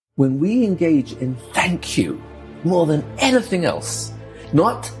when we engage in thank you more than anything else,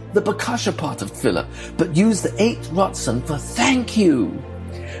 not the bakasha part of tefillah, but use the 8 ratzon for thank you.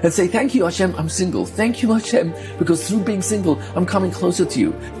 And say, thank you, Hashem, I'm single. Thank you, Hashem, because through being single, I'm coming closer to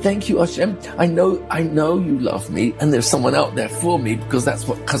you. Thank you, Hashem. I know you love me, and there's someone out there for me, because that's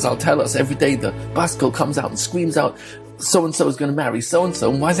what Chazal tell us every day. The Baskel comes out and screams out, so-and-so is going to marry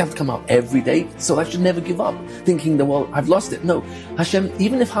so-and-so, and why does it have to come out every day? So I should never give up, thinking that, well, I've lost it. No, Hashem,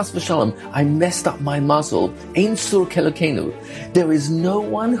 even if Has v'Shalom, I messed up my mazel, Ein sur kelokenu, there is no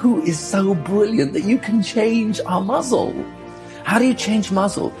one who is so brilliant that you can change our mazel. How do you change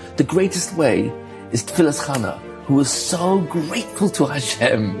mazel? The greatest way is Tfilas Chana, who was so grateful to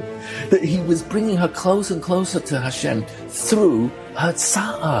Hashem that he was bringing her closer and closer to Hashem through her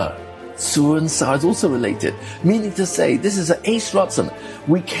tsa'ar. Sur and Sar is also related, meaning to say, this is an Eish Ratzon.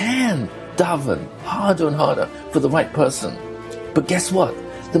 We can daven harder and harder for the right person. But guess what?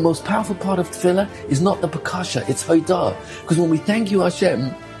 The most powerful part of tefillah is not the bakasha, it's hoidah. Because when we thank you,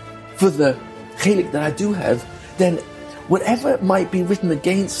 Hashem, for the chelik that I do have, then whatever might be written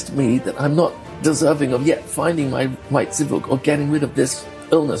against me that I'm not deserving of yet finding my right zivug, or getting rid of this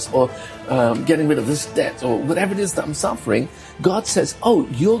illness, or getting rid of this debt, or whatever it is that I'm suffering, God says, oh,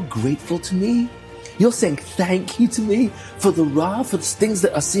 you're grateful to me? You're saying thank you to me for the ra, for the things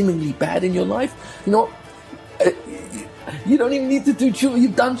that are seemingly bad in your life? You know, you don't even need to do tshuva.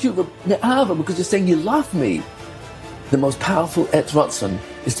 You've done tshuva me'ava because you're saying you love me. The most powerful et ratzon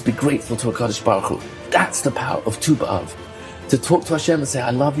is to be grateful to HaKadosh Baruch Hu. That's the power of Tu B'Av. To talk to Hashem and say,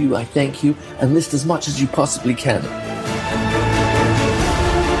 I love you, I thank you, and list as much as you possibly can.